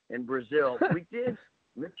Winger in Brazil. We did,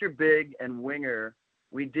 Mr. Big and Winger,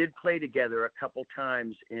 we did play together a couple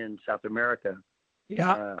times in South America.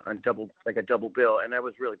 Yeah. On a double bill, and that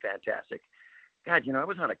was really fantastic. God, I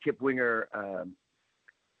was on a Kip Winger. I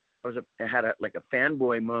had a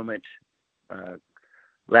fanboy moment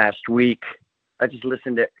last week. I just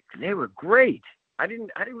listened to. They were great. I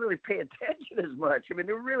didn't really pay attention as much. I mean,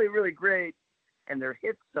 they were really, really great, and their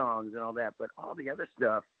hit songs and all that. But all the other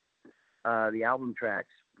stuff, the album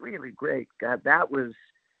tracks, really great. God, that's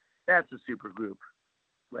a super group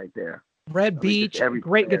right there. Red Beach,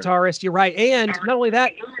 great guitarist. You're right. And not only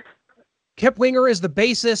that, Kip Winger is the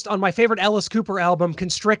bassist on my favorite Alice Cooper album,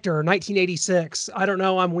 Constrictor, 1986. I don't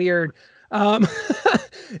know. I'm weird. No.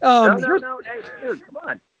 Hey, dude, come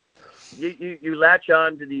on. You latch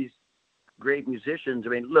on to these great musicians. I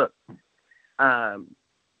mean, look, I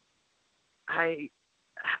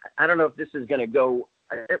don't know if this is going to go.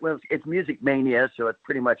 It's Music Mania, so it's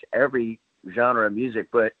pretty much every genre of music.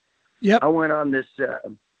 But yep. I went on this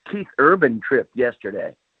Keith Urban trip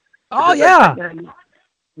yesterday. Oh, yeah.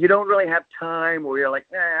 You don't really have time where you're like,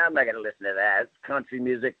 I'm not going to listen to that. It's country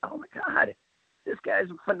music. Oh, my God. This guy's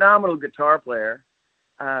a phenomenal guitar player,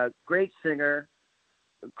 great singer,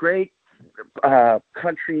 great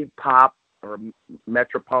country pop or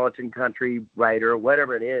metropolitan country writer,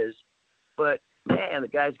 whatever it is. But, man, the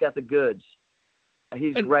guy's got the goods.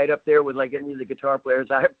 He's right up there with like any of the guitar players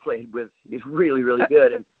I've played with. He's really, really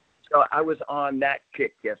good. And so I was on that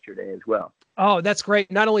kick yesterday as well. Oh, that's great.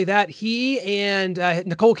 Not only that, he and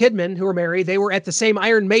Nicole Kidman, who were married, they were at the same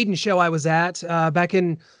Iron Maiden show I was at back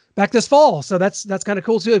this fall. So that's kind of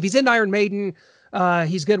cool too. If he's into Iron Maiden,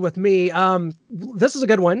 he's good with me. This is a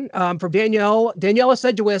good one from Danielle. Daniela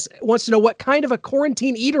Sedgwick wants to know, what kind of a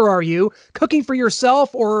quarantine eater are you? Cooking for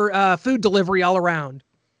yourself or food delivery all around?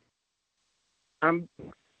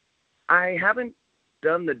 I haven't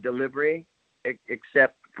done the delivery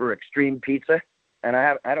except for Extreme Pizza, and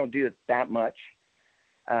I don't do it that much.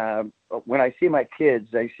 When I see my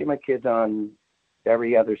kids on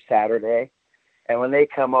every other Saturday, and when they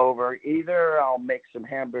come over, either I'll make some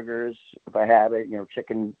hamburgers if I have it,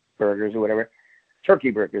 chicken burgers or whatever,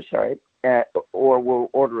 turkey burgers, sorry, or we'll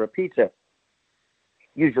order a pizza,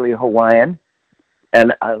 usually Hawaiian.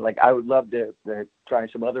 And I would love to try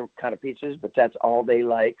some other kind of pizzas, but that's all they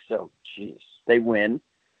like. So, geez, they win.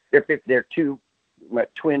 They're two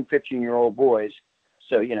twin 15-year-old boys.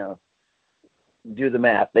 So, do the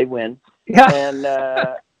math. They win. Yeah. And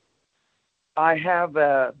I have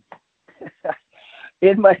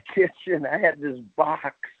in my kitchen, I had this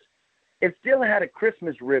box. It still had a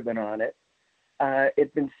Christmas ribbon on it.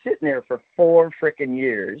 It'd been sitting there for 4 freaking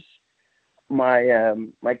years.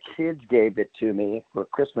 My kids gave it to me for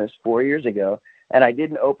Christmas 4 years ago, and I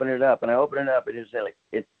didn't open it up. And I opened it up, and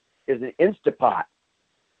it is an Instapot,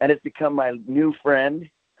 and it's become my new friend.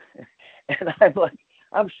 And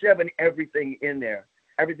I'm shoving everything in there,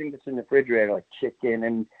 everything that's in the refrigerator, like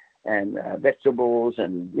chicken and vegetables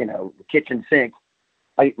and the kitchen sink.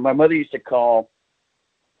 My mother used to call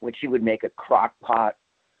when she would make a crock pot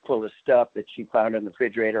full of stuff that she found in the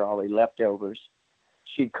refrigerator, all the leftovers.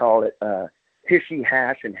 She'd call it Hishy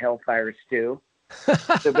Hash and Hellfire Stew.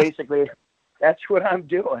 So basically, that's what I'm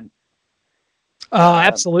doing. Oh,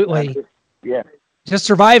 absolutely. Yeah. Just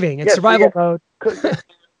surviving. It's survival mode.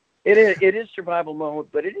 It is survival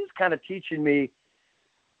mode, but it is kind of teaching me,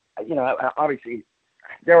 obviously,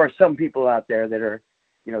 there are some people out there that are,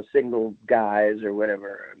 single guys or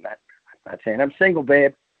whatever. I'm not saying I'm single,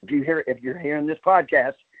 babe. If you're hearing this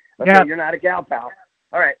podcast, okay, you're not a gal pal.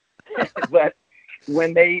 All right. But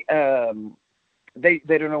when they don't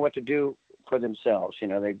know what to do for themselves,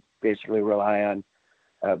 they basically rely on,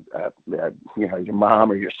 your mom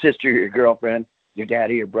or your sister, your girlfriend, your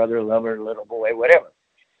daddy, your brother, lover, little boy, whatever.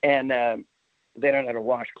 And they don't know how to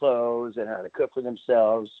wash clothes and how to cook for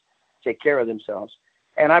themselves, take care of themselves.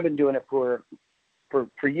 And I've been doing it for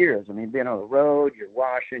years. I mean, being on the road, you're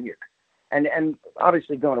washing, and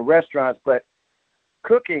obviously going to restaurants, but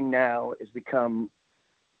cooking now has become,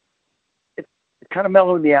 it's kind of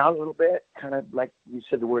mellowed me out a little bit, kind of like you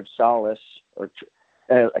said the word solace, or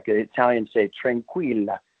like an Italian say,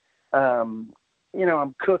 tranquilla. I'm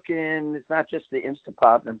cooking. It's not just the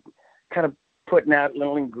Instapot. I'm kind of putting out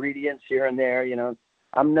little ingredients here and there.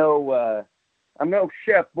 I'm no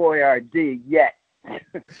Chef Boyardee yet.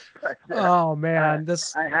 But, oh man,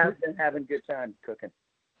 I have been having a good time cooking.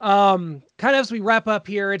 Kind of as we wrap up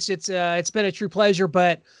here, it's been a true pleasure,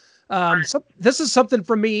 but this is something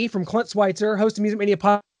from me, from Clint Schweitzer, host of Music Mania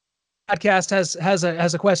Podcast,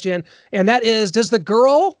 has a question, and that is, does the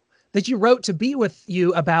girl that you wrote to be with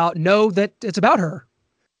you about know that it's about her?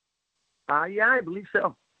 Yeah, I believe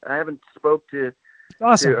so. I haven't spoke to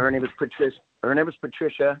her name was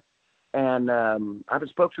Patricia, and I haven't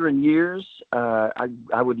spoke to her in years.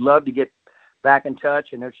 I would love to get back in touch.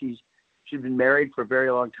 I know she's been married for a very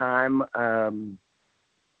long time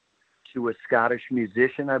to a Scottish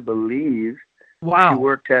musician, I believe. Wow. She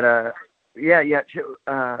worked at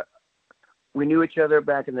we knew each other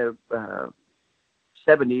back in the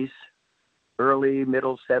 70s, early,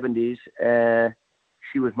 middle 70s.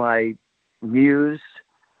 She was my muse.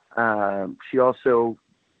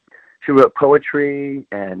 She wrote poetry,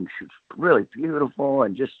 and she was really beautiful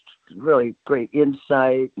and just really great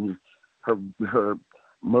insight, and her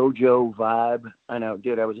mojo vibe. I know,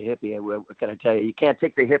 dude, I was a hippie. What can I tell you? You can't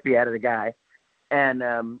take the hippie out of the guy. And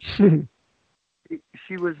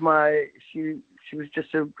she was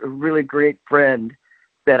just a really great friend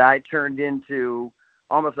that I turned into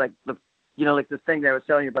almost like the thing that I was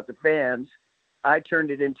telling you about the fans. I turned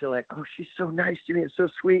it into like, oh, she's so nice to me and so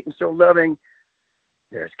sweet and so loving.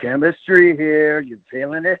 There's chemistry here. You're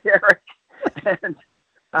feeling it, Eric. And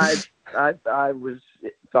I thought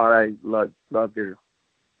I loved her.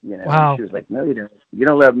 Wow. She was like, no, you don't. You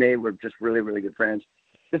don't love me. We're just really, really good friends.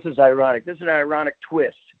 This is ironic. This is an ironic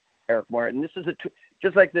twist, Eric Martin. This is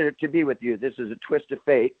just like To Be With You. This is a twist of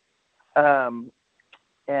fate. Yeah,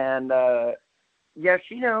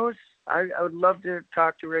 she knows. I would love to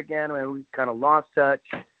talk to her again. I mean, we kind of lost touch.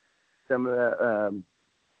 Some of the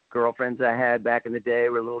girlfriends I had back in the day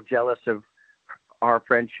were a little jealous of our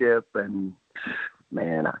friendship, and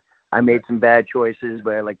man, I made some bad choices,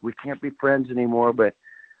 but we can't be friends anymore. But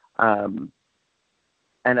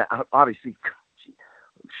obviously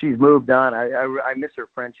she's moved on. I miss her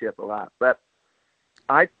friendship a lot. But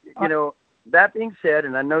that being said,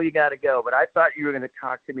 and I know you got to go, but I thought you were going to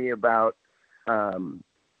talk to me about.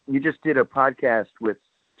 You just did a podcast with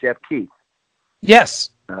Jeff Keith.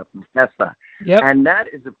 Yes. From Tesla. Yep. And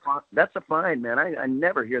that's a find, man. I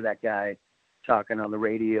never hear that guy talking on the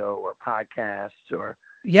radio or podcasts or.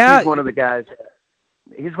 Yeah. He's one of the guys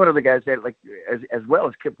that, like, as well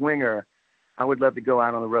as Kip Winger, I would love to go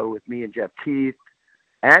out on the road with me and Jeff Keith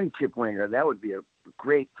and Kip Winger. That would be a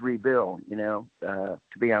great 3-bill, to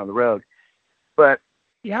be out on the road. But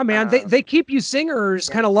yeah, man, they keep you singers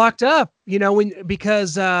kind of locked up,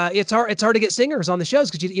 because it's hard to get singers on the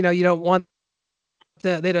shows because you don't want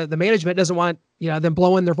the management doesn't want them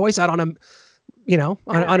blowing their voice out on them. On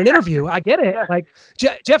an interview. I get it. Like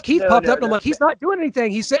Jeff Keith popped up and I'm like, he's not doing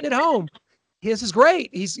anything. He's sitting at home. This is great.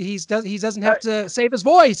 He doesn't have to save his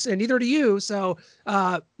voice, and neither do you. So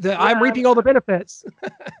I'm reaping all the benefits.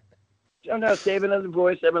 No, saving his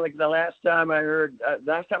voice. I mean, like last time I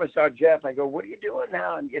saw Jeff, I go, "What are you doing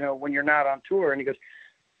now?" And when you're not on tour, and he goes,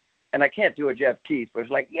 and I can't do a Jeff Keith, but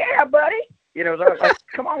it's like, "Yeah, buddy," so I was like,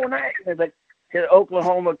 "Come on, night." And like his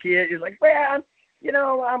Oklahoma kid, he's like, "Man,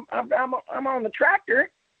 I'm on the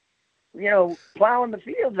tractor, plowing the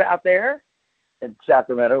fields out there in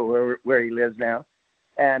Sacramento, where he lives now."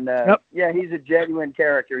 And yeah, he's a genuine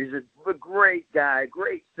character. He's a great guy,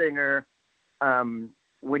 great singer.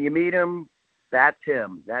 When you meet him, that's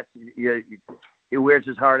him. He wears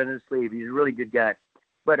his heart on his sleeve. He's a really good guy.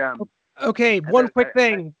 But okay, one quick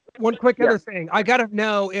other thing. I gotta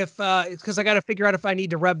know if because I gotta figure out if I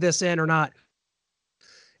need to rub this in or not.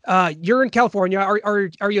 You're in California.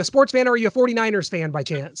 Are you a sports fan or are you a 49ers fan by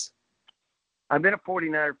chance? I've been a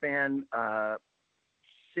 49er fan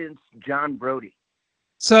since John Brody.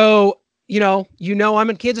 So, I'm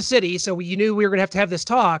in Kansas City, so you knew we were going to have this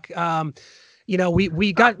talk.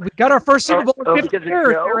 We got our first Super Bowl in 50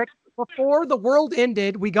 years, Eric. Before the world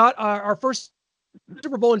ended, we got our first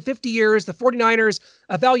Super Bowl in 50 years. The 49ers,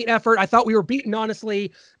 a valiant effort. I thought we were beaten,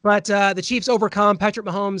 honestly, but the Chiefs overcome. Patrick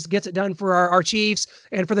Mahomes gets it done for our Chiefs,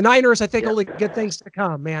 and for the Niners, I think only good things to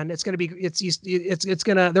come. Man, it's gonna be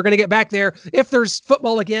they're gonna get back there if there's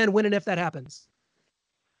football again. When and if that happens,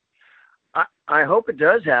 I hope it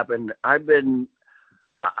does happen. I've been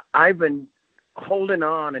holding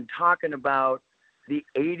on and talking about the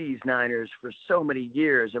 80s Niners for so many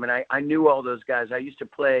years. I mean, I knew all those guys. I used to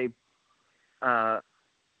play.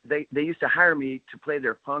 They used to hire me to play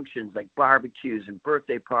their functions like barbecues and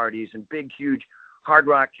birthday parties and big, huge Hard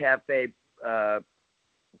Rock Cafe to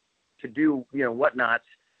do, whatnots.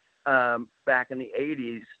 Back in the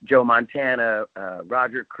 80s, Joe Montana,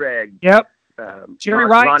 Roger Craig. Yep. Jerry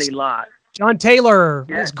Rice. Ronnie Lott. John Taylor.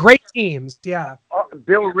 Yeah. It's great teams. Yeah.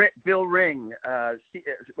 Bill Ring,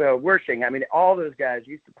 Wershing. I mean, all those guys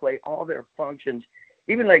used to play all their functions.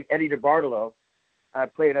 Even like Eddie DeBartolo. I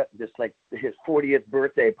played at just like his 40th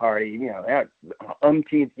birthday party,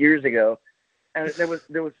 umpteenth years ago, and there was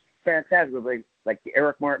fantastic. It was like the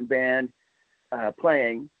Eric Martin band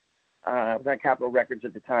playing. I was on Capitol Records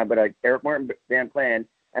at the time, but Eric Martin band playing,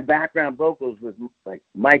 and background vocals was like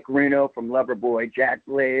Mike Reno from Loverboy, Jack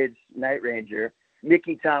Blades, Night Ranger,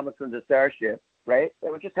 Mickey Thomas from the Starship. Right? They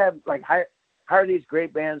would just have like hire these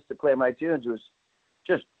great bands to play my tunes. It was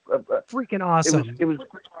just freaking awesome.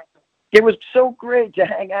 It was so great to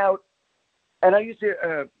hang out. And I used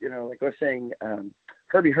to, like I was saying,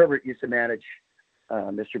 Herbie Herbert used to manage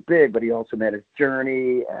Mr. Big, but he also managed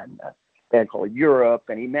Journey and a band called Europe.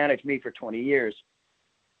 And he managed me for 20 years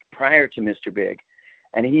prior to Mr. Big.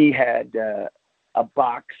 And he had a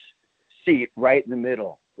box seat right in the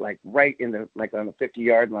middle, like right in on the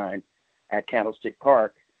 50-yard line at Candlestick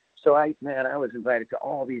Park. So I was invited to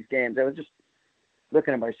all these games. I was just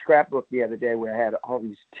looking at my scrapbook the other day where I had all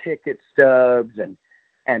these ticket stubs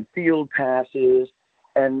and field passes.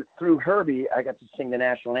 And through Herbie, I got to sing the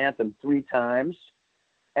national anthem 3 times.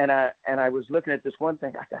 And I was looking at this one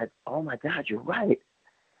thing. I thought, oh my God, you're right.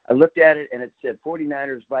 I looked at it and it said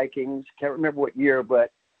 49ers Vikings. Can't remember what year,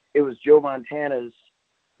 but it was Joe Montana's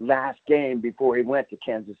last game before he went to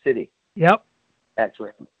Kansas City. Yep.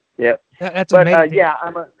 Actually. Yep. That's amazing.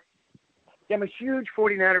 I'm a huge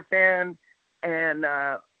 49er fan. And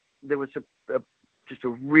there was just a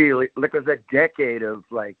really, like, it was a decade of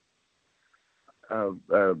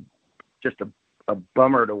just a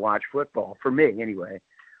bummer to watch football for me anyway.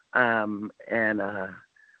 And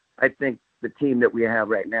I think the team that we have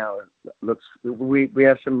right now we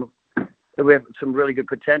have some really good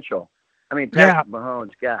potential. I mean, Patrick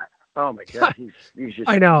Mahomes, God, oh my God, he's just,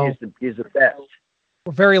 I know, he's the best.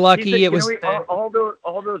 We're very lucky.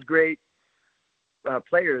 All those great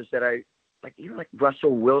players that I. Like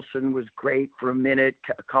Russell Wilson was great for a minute,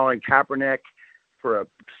 Colin Kaepernick for a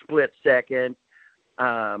split second.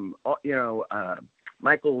 Michael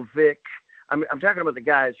Vick. I'm talking about the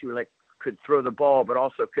guys who could throw the ball, but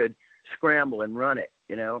also could scramble and run it,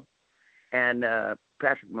 And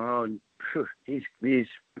Patrick Mahone, he's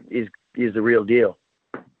the real deal.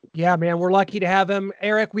 Yeah, man, we're lucky to have him.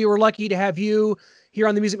 Eric, we were lucky to have you here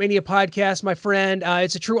on the Music Mania podcast, my friend.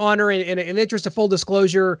 It's a true honor, and in the interest of full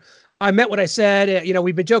disclosure, I meant what I said.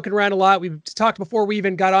 We've been joking around a lot. We've talked before we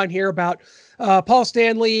even got on here about Paul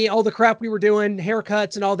Stanley, all the crap we were doing,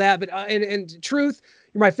 haircuts and all that. But in truth,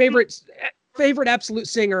 you're my favorite absolute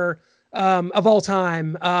singer of all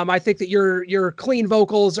time. I think that your clean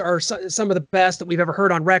vocals are some of the best that we've ever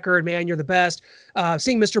heard on record, man. You're the best.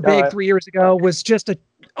 Seeing Mr. Big 3 years ago was just an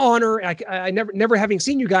honor. I never having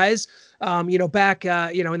seen you guys, back, in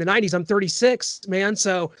the 90s. I'm 36, man.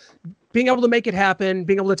 So being able to make it happen,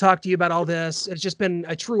 being able to talk to you about all this, it's just been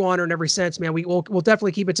a true honor in every sense, man. We'll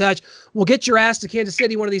definitely keep in touch. We'll get your ass to Kansas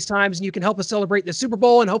City one of these times, and you can help us celebrate the Super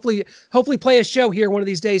Bowl and hopefully play a show here one of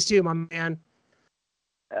these days too, my man.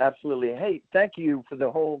 Absolutely. Hey, thank you for the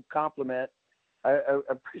whole compliment. I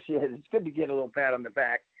appreciate it. It's good to get a little pat on the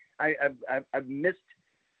back. I've missed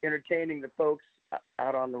entertaining the folks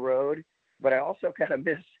out on the road, but I also kind of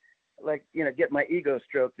miss, get my ego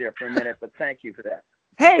stroked there for a minute. But thank you for that.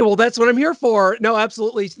 Hey, well, that's what I'm here for. No,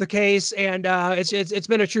 absolutely, it's the case, and it's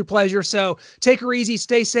been a true pleasure. So take her easy,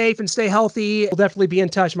 stay safe, and stay healthy. We'll definitely be in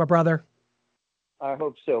touch, my brother. I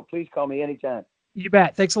hope so. Please call me anytime. You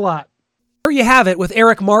bet. Thanks a lot. There you have it with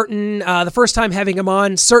Eric Martin. The first time having him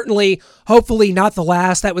on, certainly, hopefully not the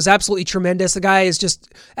last. That was absolutely tremendous. The guy is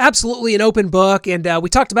just absolutely an open book, and we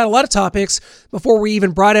talked about a lot of topics before we even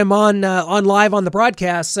brought him on live on the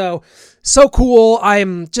broadcast. So cool.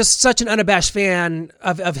 I'm just such an unabashed fan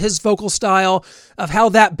of his vocal style, of how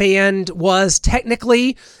that band was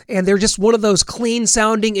technically, and they're just one of those clean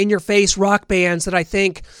sounding in your face rock bands that I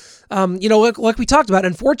think, like we talked about,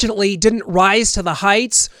 unfortunately didn't rise to the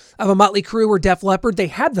heights of a Motley Crue or Def Leppard. They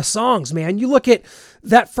had the songs, man. You look at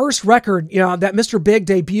that first record, that Mr. Big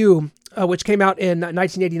debut, which came out in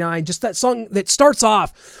 1989, just that song that starts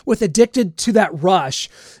off with Addicted to That Rush.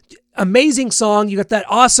 Amazing song. You got that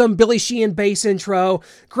awesome Billy Sheehan bass intro.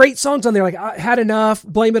 Great songs on there, like I Had Enough,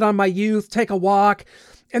 Blame It on My Youth, Take a Walk.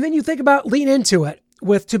 And then you think about Lean Into It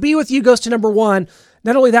with To Be With You goes to number 1.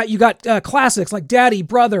 Not only that, you got classics like Daddy,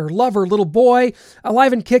 Brother, Lover, Little Boy,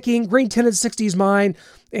 Alive and Kicking, Green Tinted 60s Mine,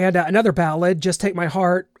 and another ballad, Just Take My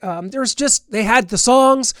Heart. They had the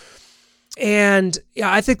songs, and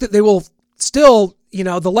I think that they will still,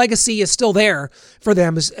 the legacy is still there for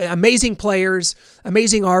them. As amazing players,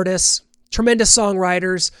 amazing artists, tremendous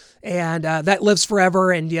songwriters, and that lives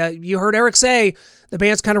forever. And you heard Eric say the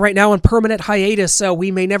band's kind of right now on permanent hiatus, so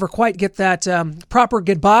we may never quite get that proper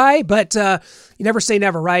goodbye, but you never say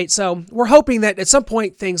never, right? So we're hoping that at some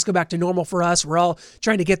point things go back to normal for us. We're all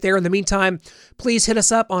trying to get there. In the meantime, please hit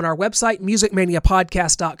us up on our website,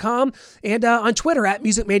 musicmaniapodcast.com, and on Twitter at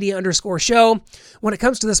musicmania_show. When it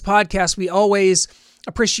comes to this podcast, we always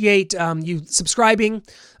appreciate you subscribing,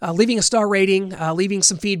 leaving a star rating, leaving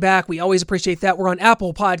some feedback. We always appreciate that. We're on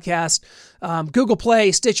Apple Podcast, Google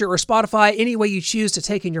Play, Stitcher, or Spotify. Any way you choose to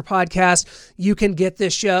take in your podcast, you can get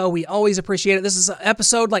this show. We always appreciate it. This is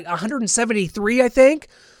episode 173, I think.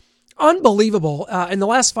 Unbelievable. In the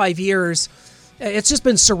last 5 years, it's just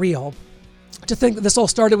been surreal to think that this all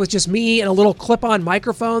started with just me and a little clip-on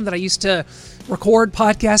microphone that I used to record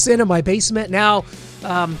podcasts in my basement. Now,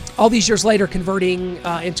 all these years later, converting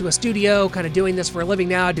into a studio, kind of doing this for a living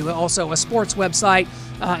now. I do also a sports website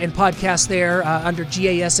and podcast there under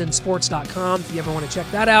gasnsports.com if you ever want to check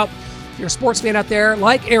that out. If you're a sports fan out there,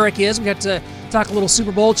 like Eric is, we got to talk a little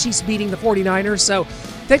Super Bowl, Chiefs beating the 49ers. So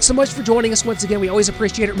thanks so much for joining us once again. We always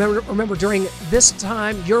appreciate it. Remember, during this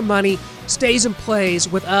time, your money stays and plays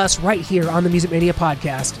with us right here on the Music Mania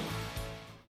Podcast.